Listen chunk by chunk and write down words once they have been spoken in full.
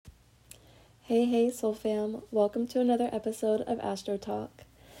Hey, Soul Fam. Welcome to another episode of Astro Talk.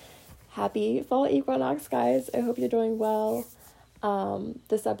 Happy fall equinox, guys. I hope you're doing well.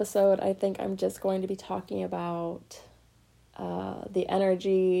 This episode, I think I'm just going to be talking about the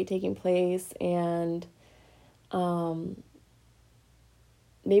energy taking place and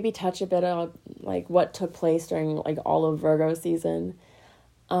maybe touch a bit on like what took place during like all of Virgo season.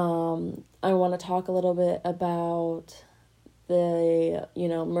 I want to talk a little bit about the,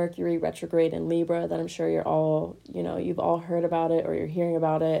 Mercury retrograde in Libra that I'm sure you're all, you've all heard about it or you're hearing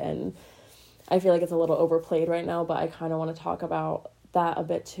about it. And I feel like it's a little overplayed right now, but I kind of want to talk about that a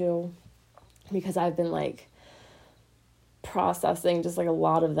bit too, because I've been like processing just like a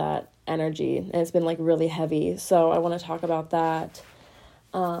lot of that energy and it's been like really heavy. So I want to talk about that.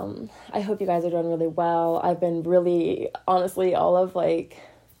 I hope you guys are doing really well. I've been really, honestly,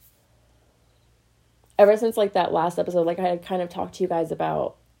 ever since like that last episode, like I had kind of talked to you guys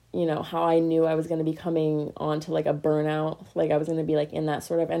about, how I knew I was going to be coming on to like a burnout. Like I was going to be like in that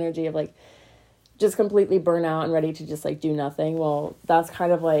sort of energy of like just completely burn out and ready to just like do nothing. Well, that's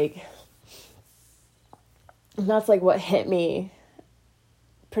kind of like, that's like what hit me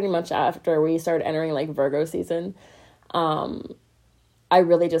pretty much after we started entering like Virgo season. I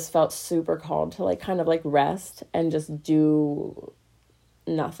really just felt super called to like kind of like rest and just do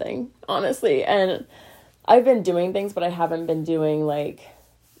nothing, honestly. And I've been doing things, but I haven't been doing like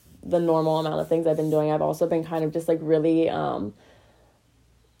the normal amount of things I've been doing. I've also been kind of just like really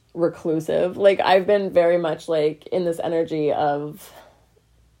reclusive. Like I've been very much like in this energy of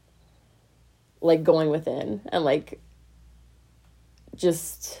like going within and like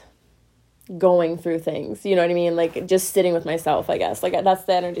just going through things, you know what I mean? Like just sitting with myself, I guess. Like that's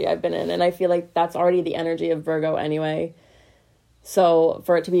the energy I've been in. And I feel like that's already the energy of Virgo anyway. So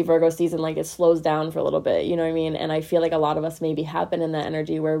for it to be Virgo season, like it slows down for a little bit, you know what I mean? And I feel like a lot of us maybe have been in that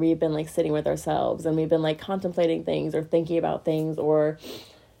energy where we've been like sitting with ourselves and we've been like contemplating things or thinking about things or,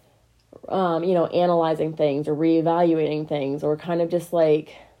 analyzing things or reevaluating things or kind of just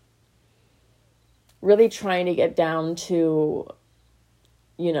like really trying to get down to,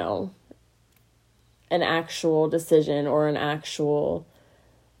 an actual decision or an actual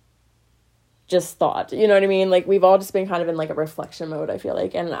just thought, you know what I mean? Like we've all just been kind of in like a reflection mode, I feel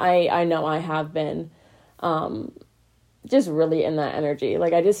like. And I know I have been just really in that energy.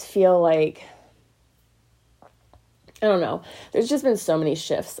 Like I just feel like, I don't know, there's just been so many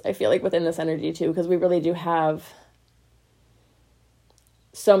shifts, I feel like, within this energy too, because we really do have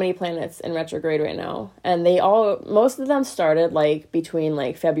so many planets in retrograde right now. And most of them started like between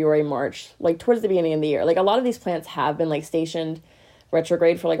like February, March, like towards the beginning of the year. Like a lot of these planets have been like stationed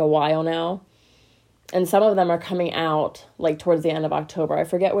retrograde for like a while now. And some of them are coming out like towards the end of October. I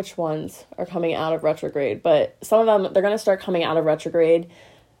forget which ones are coming out of retrograde, but some of them, they're going to start coming out of retrograde,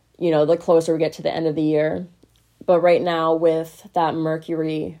 the closer we get to the end of the year. But right now with that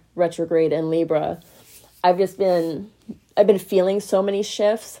Mercury retrograde in Libra, I've been feeling so many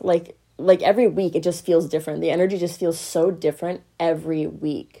shifts. Like every week it just feels different. The energy just feels so different every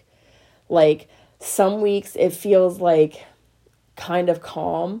week. Like some weeks it feels like kind of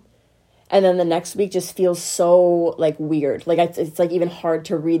calm. And then the next week just feels so like weird. Like it's like even hard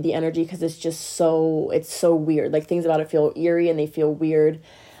to read the energy because it's so weird. Like things about it feel eerie and they feel weird.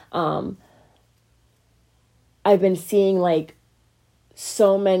 I've been seeing like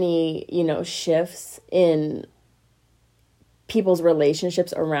so many, shifts in people's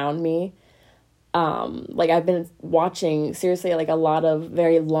relationships around me. Like I've been watching seriously like a lot of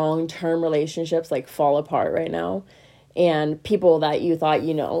very long-term relationships like fall apart right now. And people that you thought,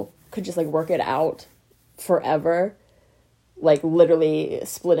 could just like work it out forever, like literally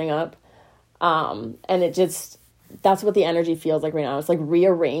splitting up. And that's what the energy feels like right now. It's like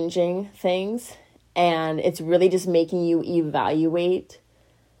rearranging things and it's really just making you evaluate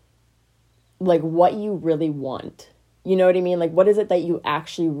like what you really want. You know what I mean? Like what is it that you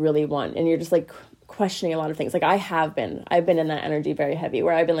actually really want? And you're just like questioning a lot of things. Like I've been in that energy very heavy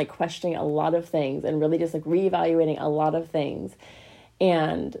where I've been like questioning a lot of things and really just like reevaluating a lot of things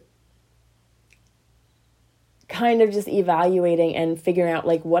and kind of just evaluating and figuring out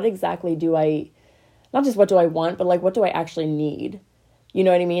like what exactly not just what do I want, but like what do I actually need? You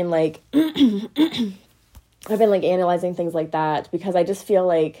know what I mean? Like I've been like analyzing things like that because I just feel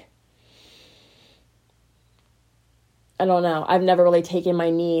like, I don't know, I've never really taken my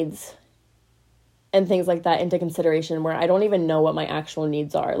needs and things like that into consideration where I don't even know what my actual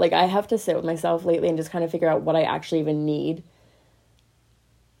needs are. Like I have to sit with myself lately and just kind of figure out what I actually even need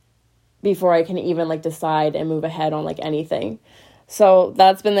before I can even like decide and move ahead on like anything. So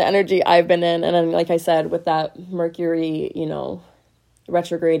that's been the energy I've been in. And then, like I said, with that Mercury,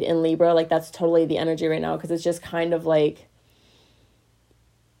 retrograde in Libra, like that's totally the energy right now, because it's just kind of like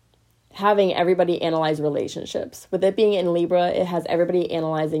having everybody analyze relationships. With it being in Libra, it has everybody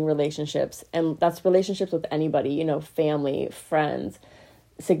analyzing relationships, and that's relationships with anybody, you know, family, friends,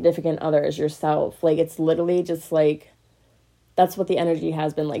 significant others, yourself. Like, it's literally just like, that's what the energy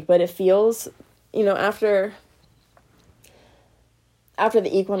has been like. But it feels, you know, after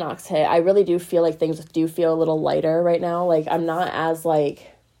the equinox hit, I really do feel like things do feel a little lighter right now. Like, I'm not as like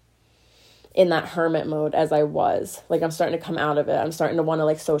in that hermit mode as I was. Like, I'm starting to come out of it. I'm starting to want to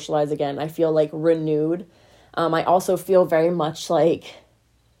like socialize again. I feel like renewed. I also feel very much like,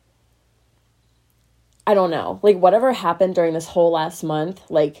 I don't know, like whatever happened during this whole last month,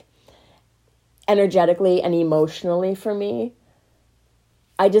 like energetically and emotionally for me,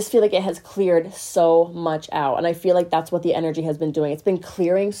 I just feel like it has cleared so much out. And I feel like that's what the energy has been doing. It's been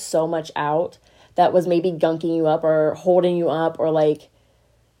clearing so much out that was maybe gunking you up or holding you up or like,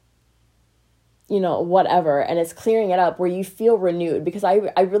 you know, whatever. And it's clearing it up where you feel renewed, because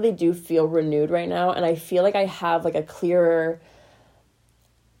I really do feel renewed right now. And I feel like I have like a clearer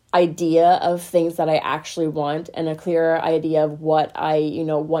idea of things that I actually want, and a clearer idea of what I, you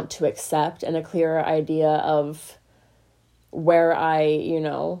know, want to accept, and a clearer idea of where I, you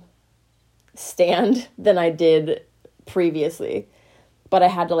know, stand than I did previously. But I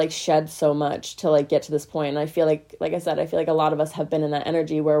had to like shed so much to like get to this point. And I feel like I said, I feel like a lot of us have been in that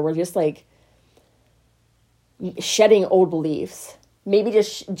energy where we're just like shedding old beliefs. Maybe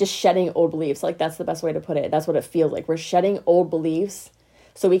just shedding old beliefs. Like, that's the best way to put it. That's what it feels like. We're shedding old beliefs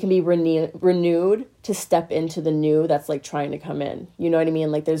so we can be renewed to step into the new that's like trying to come in. You know what I mean?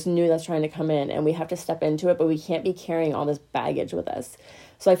 Like, there's new that's trying to come in, and we have to step into it, but we can't be carrying all this baggage with us.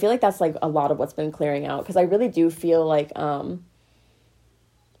 So I feel like that's like a lot of what's been clearing out, because I really do feel like,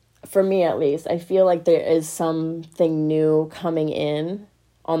 for me at least, I feel like there is something new coming in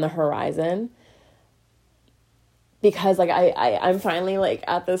on the horizon. Because like I'm finally like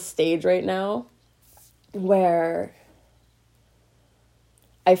at this stage right now where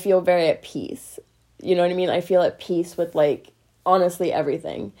I feel very at peace. You know what I mean? I feel at peace with like honestly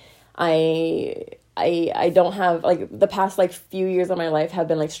everything. I don't have like, the past like few years of my life have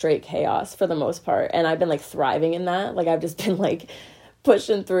been like straight chaos for the most part, and I've been like thriving in that. Like, I've just been like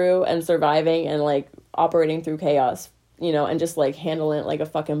pushing through and surviving and like operating through chaos, you know, and just like handling it like a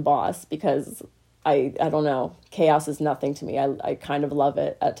fucking boss, because I don't know, chaos is nothing to me. I kind of love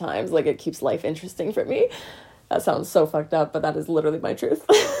it at times. Like, it keeps life interesting for me. That sounds so fucked up, but that is literally my truth.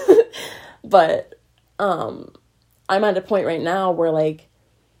 But I'm at a point right now where like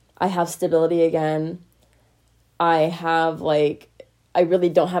I have stability again. I have like, I really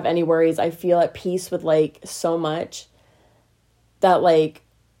don't have any worries. I feel at peace with like so much that like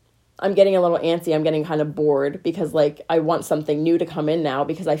I'm getting a little antsy. I'm getting kind of bored, because like I want something new to come in now,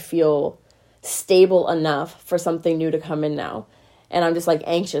 because I feel stable enough for something new to come in now. And I'm just like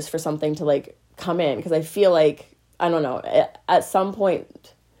anxious for something to like come in, because I feel like, I don't know, at some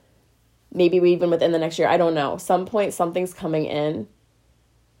point, maybe even within the next year, I don't know, some point something's coming in,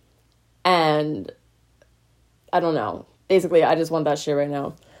 and I don't know, basically I just want that shit right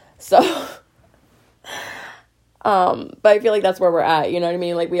now. So but I feel like that's where we're at, you know what I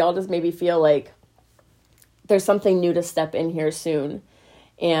mean? Like, we all just maybe feel like there's something new to step in here soon,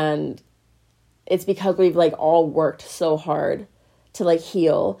 and it's because we've like all worked so hard to like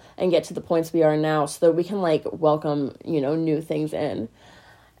heal and get to the points we are now, so that we can like welcome, you know, new things in.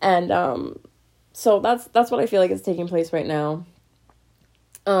 And so that's what I feel like is taking place right now.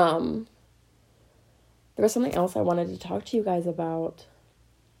 There was something else I wanted to talk to you guys about.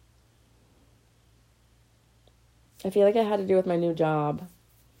 I feel like it had to do with my new job.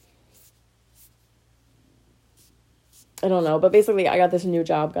 I don't know, but basically I got this new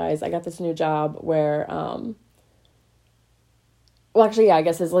job, guys. I got this new job where, well, actually, yeah, I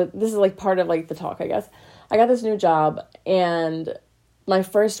guess this is like part of like the talk, I guess. I got this new job, and my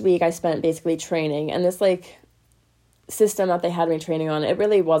first week I spent basically training, and this like system that they had me training on, it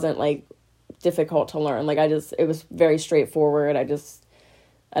really wasn't like difficult to learn. Like, it was very straightforward.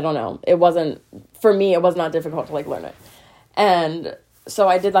 I don't know. It wasn't, for me, it was not difficult to like learn it. And so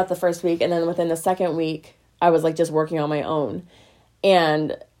I did that the first week, and then within the second week, I was like just working on my own.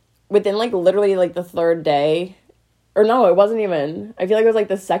 And within like literally like the third day, or no, it wasn't even, I feel like it was like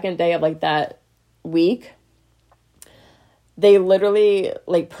the second day of like that week, they literally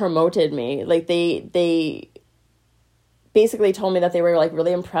like promoted me. Like they basically told me that they were like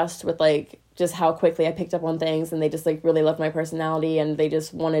really impressed with like just how quickly I picked up on things, and they just like really loved my personality, and they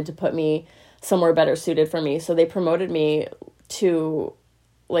just wanted to put me somewhere better suited for me. So they promoted me to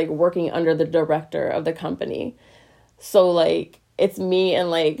like working under the director of the company. So like it's me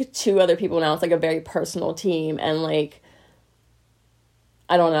and like 2 other people now. It's like a very personal team, and like,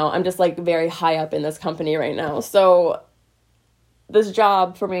 I don't know, I'm just like very high up in this company right now. So this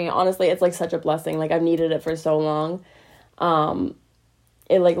job for me, honestly, it's like such a blessing. Like, I've needed it for so long.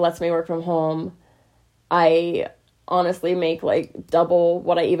 It like lets me work from home. I honestly make like double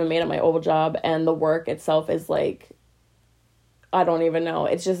what I even made at my old job, and the work itself is like, I don't even know.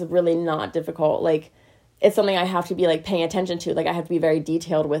 It's just really not difficult. Like, it's something I have to be like paying attention to. Like, I have to be very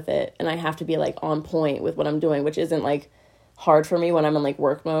detailed with it, and I have to be like on point with what I'm doing, which isn't like hard for me when I'm in like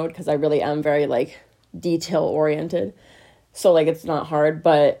work mode, because I really am very like detail oriented. So like, it's not hard,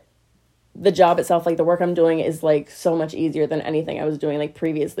 but the job itself, like the work I'm doing, is like so much easier than anything I was doing like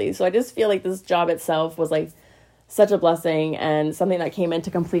previously. So I just feel like this job itself was like such a blessing, and something that came in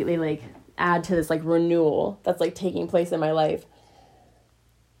to completely like add to this like renewal that's like taking place in my life.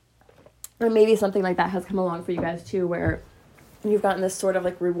 And maybe something like that has come along for you guys too, where you've gotten this sort of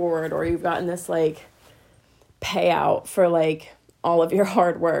like reward, or you've gotten this like payout for like all of your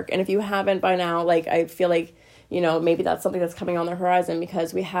hard work. And if you haven't by now, like, I feel like, maybe that's something that's coming on the horizon,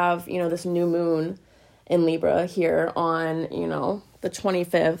 because we have, this new moon in Libra here on, the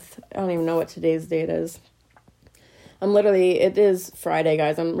 25th. I don't even know what today's date is. It is Friday,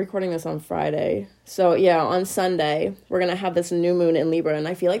 guys. I'm recording this on Friday. So yeah, on Sunday, we're going to have this new moon in Libra. And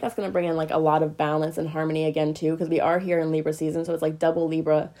I feel like that's going to bring in like a lot of balance and harmony again too, because we are here in Libra season. So it's like double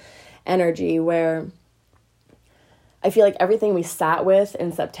Libra energy, where I feel like everything we sat with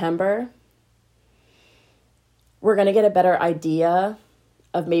in September, we're going to get a better idea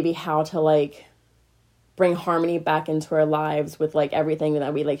of maybe how to like bring harmony back into our lives with like everything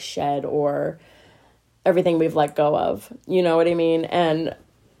that we like shed, or everything we've let go of. You know what I mean? And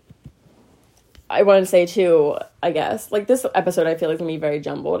I want to say too, I guess, like, this episode I feel like is going to be very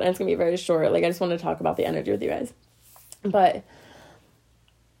jumbled, and it's going to be very short. Like, I just want to talk about the energy with you guys. But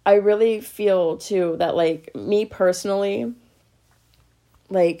I really feel too that like, me personally,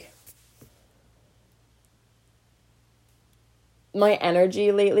 like, my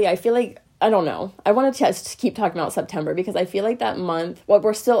energy lately, I feel like, I don't know. I want to just keep talking about September, because I feel like that month, well,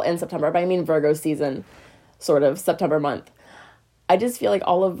 we're still in September, but I mean Virgo season, sort of September month. I just feel like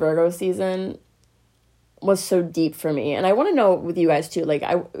all of Virgo season was so deep for me. And I want to know with you guys too, like,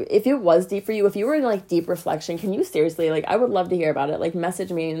 if it was deep for you, if you were in like deep reflection, can you seriously, like, I would love to hear about it. Like,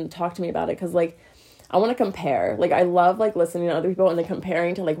 message me and talk to me about it, because like, I want to compare. Like, I love like listening to other people and then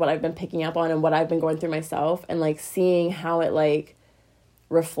comparing to like what I've been picking up on and what I've been going through myself, and like seeing how it like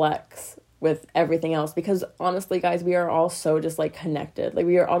reflects with everything else. Because honestly, guys, we are all so just like connected. Like,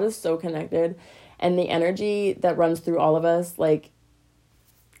 we are all just so connected, and the energy that runs through all of us, like,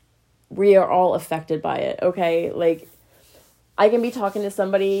 we are all affected by it. Okay. Like, I can be talking to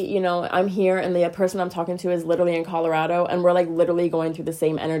somebody, I'm here, and the person I'm talking to is literally in Colorado, and we're like literally going through the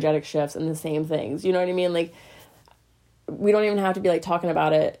same energetic shifts and the same things. You know what I mean? Like, we don't even have to be like talking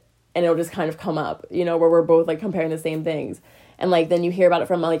about it, and it'll just kind of come up, where we're both like comparing the same things. And like, then you hear about it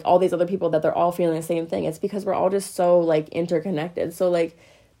from like all these other people that they're all feeling the same thing. It's because we're all just so like interconnected. So like,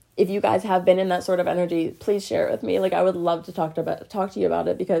 if you guys have been in that sort of energy, please share it with me. Like, I would love to talk to you about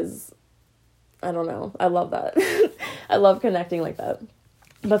it, because I don't know, I love that. I love connecting like that.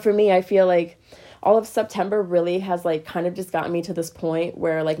 But for me, I feel like all of September really has like kind of just gotten me to this point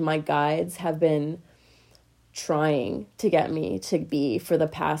where like my guides have been trying to get me to be, for the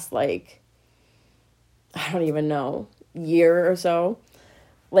past like, I don't even know, year or so.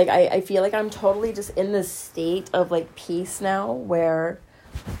 Like, I feel like I'm totally just in this state of like peace now, where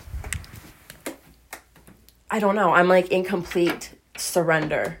I don't know, I'm like in complete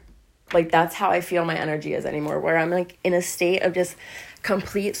surrender. Like, that's how I feel my energy is anymore, where I'm like in a state of just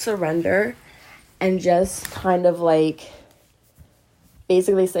complete surrender, and just kind of like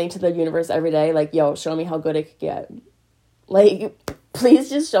basically saying to the universe every day, like, yo, show me how good it could get. Like, please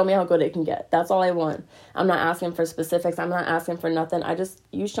just show me how good it can get. That's all I want. I'm not asking for specifics. I'm not asking for nothing.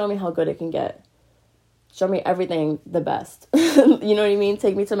 You show me how good it can get. Show me everything the best. You know what I mean?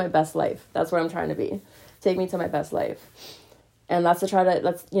 Take me to my best life. That's where I'm trying to be. Take me to my best life. And that's the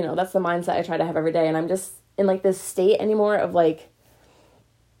mindset I try to have every day. And I'm just in like this state anymore of like,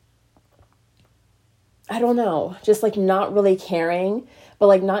 I don't know, just like not really caring, but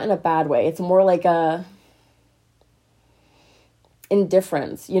like not in a bad way. It's more like a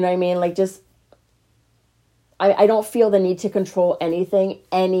indifference, you know what I mean? Like, just, I don't feel the need to control anything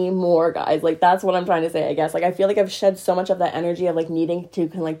anymore, guys. Like, that's what I'm trying to say, I guess. Like, I feel like I've shed so much of that energy of like needing to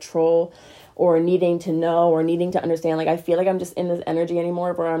control, or needing to know, or needing to understand. Like, I feel like I'm just in this energy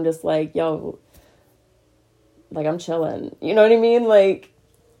anymore where I'm just like, yo, like, I'm chilling. You know what I mean? Like,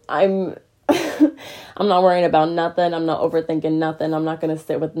 I'm I'm not worrying about nothing. I'm not overthinking nothing. I'm not going to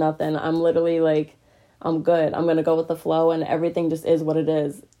sit with nothing. I'm literally like, I'm good. I'm going to go with the flow, and everything just is what it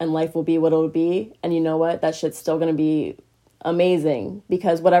is. And life will be what it will be. And you know what? That shit's still going to be amazing,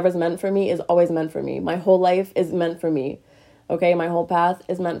 because whatever's meant for me is always meant for me. My whole life is meant for me. Okay, my whole path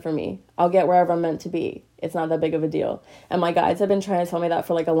is meant for me. I'll get wherever I'm meant to be. It's not that big of a deal. And my guides have been trying to tell me that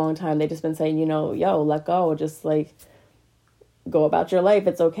for like a long time. They've just been saying, yo, let go. Just like go about your life.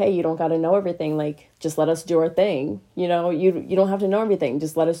 It's okay. You don't got to know everything. Like, just let us do our thing. You don't have to know everything.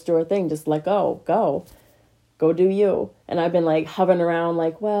 Just let us do our thing. Just let go. Go do you. And I've been like hovering around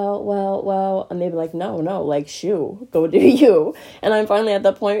like, well. And they'd be like, no, like, shoo, go do you. And I'm finally at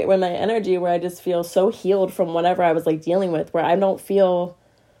the point where my energy, where I just feel so healed from whatever I was like dealing with, where I don't feel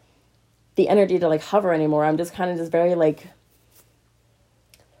the energy to like hover anymore. I'm just kind of just very like,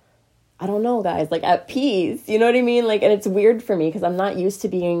 I don't know, guys, like at peace, you know what I mean? Like, and it's weird for me because I'm not used to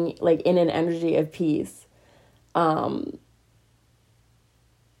being like in an energy of peace. I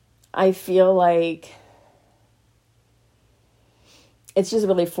feel like it's just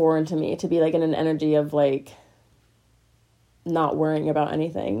really foreign to me to be like in an energy of like not worrying about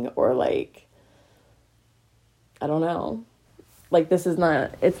anything, or like, I don't know. Like,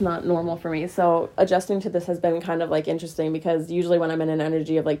 it's not normal for me. So adjusting to this has been kind of like interesting, because usually when I'm in an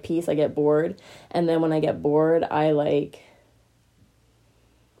energy of like peace, I get bored. And then when I get bored, I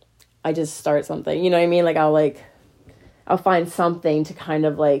just start something, you know what I mean? Like I'll find something to kind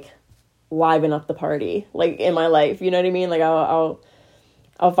of like liven up the party, like in my life, you know what I mean? Like I'll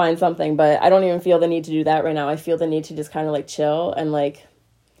find something, but I don't even feel the need to do that right now. I feel the need to just kind of like chill and like,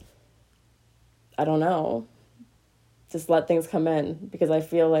 I don't know, just let things come in, because I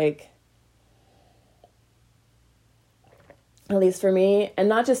feel like, at least for me, and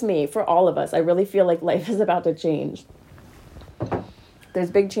not just me, for all of us, I really feel like life is about to change.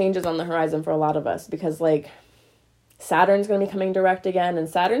 There's big changes on the horizon for a lot of us, because like Saturn's going to be coming direct again, and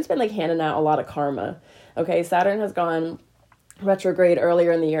Saturn's been like handing out a lot of karma. Okay, Saturn has gone retrograde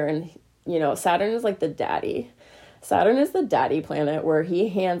earlier in the year, and Saturn is like the daddy. Saturn is the daddy planet, where he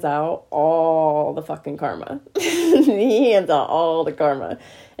hands out all the fucking karma. He hands out all the karma.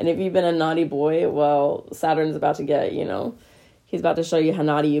 And if you've been a naughty boy, well, Saturn's about to get, he's about to show you how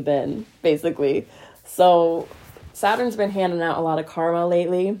naughty you've been, basically. So Saturn's been handing out a lot of karma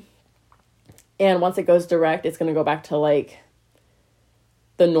lately. And once it goes direct, it's going to go back to like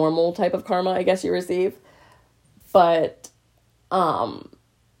the normal type of karma, I guess, you receive. But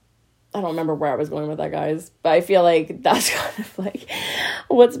I don't remember where I was going with that, guys, but I feel like that's kind of like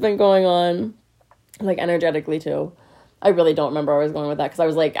what's been going on, like energetically too. I really don't remember where I was going with that, because I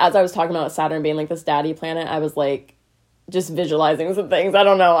was like, as I was talking about Saturn being like this daddy planet, I was like just visualizing some things. I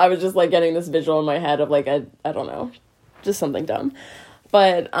don't know. I was just like getting this visual in my head of like, I don't know, just something dumb.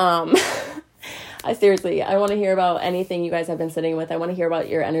 But I want to hear about anything you guys have been sitting with. I want to hear about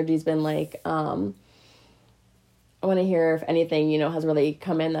your energy's been like. I want to hear if anything, has really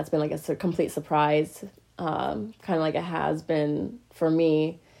come in that's been like a complete surprise, kind of like it has been for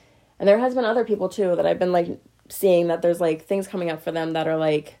me. And there has been other people too that I've been like seeing that there's like things coming up for them that are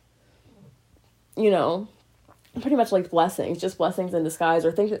like, pretty much like blessings, just blessings in disguise,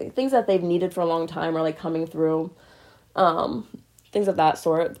 or things that they've needed for a long time are like coming through, things of that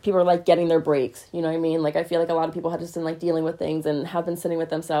sort. People are like getting their breaks, you know what I mean? Like I feel like a lot of people have just been like dealing with things and have been sitting with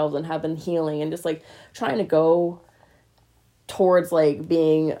themselves and have been healing and just like trying to go towards like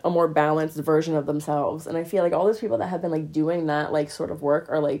being a more balanced version of themselves. And I feel like all those people that have been like doing that like sort of work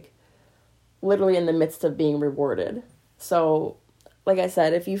are like literally in the midst of being rewarded. So like I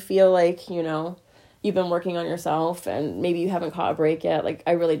said, if you feel like, you've been working on yourself and maybe you haven't caught a break yet, like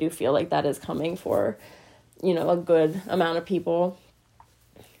I really do feel like that is coming for, a good amount of people.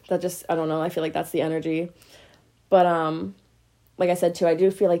 That just, I don't know, I feel like that's the energy. But like I said too, I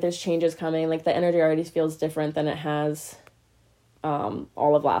do feel like there's changes coming. Like the energy already feels different than it has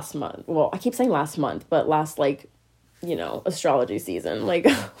all of last month. Well, I keep saying last month, but last astrology season, like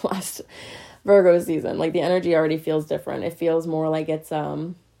last Virgo season, like the energy already feels different. It feels more like it's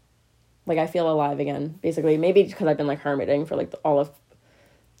like I feel alive again, basically. Maybe because I've been like hermiting for like all of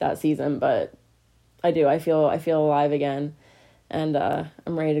that season, but I feel alive again, and I'm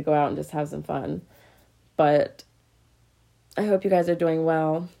ready to go out and just have some fun. But I hope you guys are doing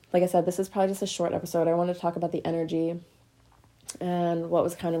well. Like I said, this is probably just a short episode. I wanted to talk about the energy and what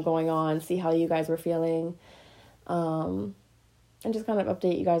was kind of going on, see how you guys were feeling, and just kind of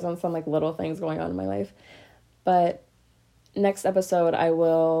update you guys on some like little things going on in my life. But next episode, I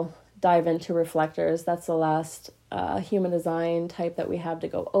will dive into reflectors. That's the last human design type that we have to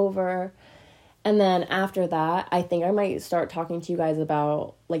go over. And then after that, I think I might start talking to you guys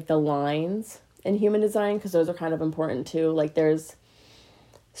about like the lines in human design, because those are kind of important too. Like there's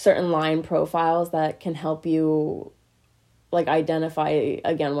certain line profiles that can help you like identify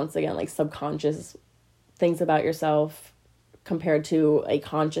once again, like subconscious things about yourself compared to a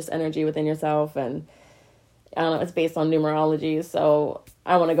conscious energy within yourself. And I don't know, it's based on numerology. So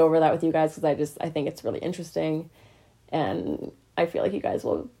I want to go over that with you guys because I think it's really interesting. And I feel like you guys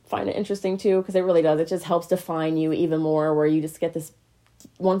will find it interesting too, because it really does. It just helps define you even more, where you just get this,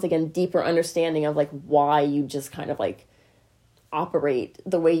 once again, deeper understanding of like why you just kind of like operate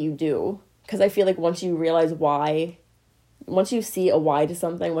the way you do. Because I feel like once you realize why, once you see a why to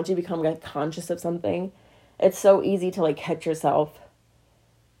something, once you become like conscious of something, it's so easy to like catch yourself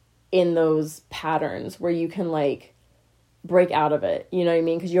in those patterns where you can like break out of it. You know what I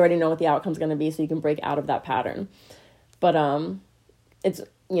mean? Because you already know what the outcome's going to be, so you can break out of that pattern. But it's,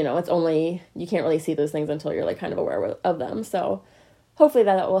 you know, it's only, you can't really see those things until you're like kind of aware of them. So hopefully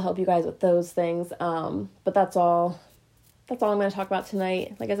that will help you guys with those things. But that's all I'm going to talk about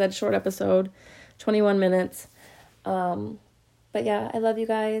tonight. Like I said, short episode, 21 minutes. But yeah, I love you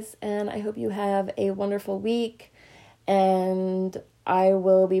guys, and I hope you have a wonderful week, and I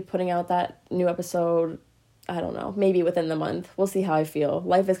will be putting out that new episode, I don't know, maybe within the month. We'll see how I feel.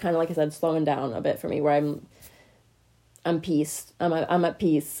 Life is kind of, like I said, slowing down a bit for me, where I'm at peace.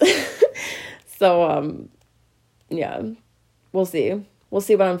 So, yeah, we'll see. We'll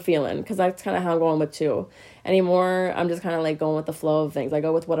see what I'm feeling, because that's kind of how I'm going with too. Anymore, I'm just kind of like going with the flow of things. I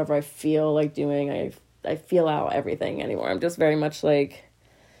go with whatever I feel like doing. I feel out everything anymore. I'm just very much like,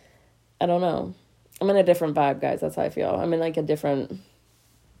 I don't know. I'm in a different vibe, guys. That's how I feel. I'm in like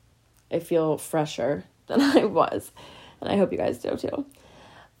I feel fresher than I was. And I hope you guys do too.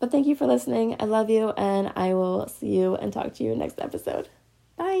 But thank you for listening. I love you, and I will see you and talk to you next episode.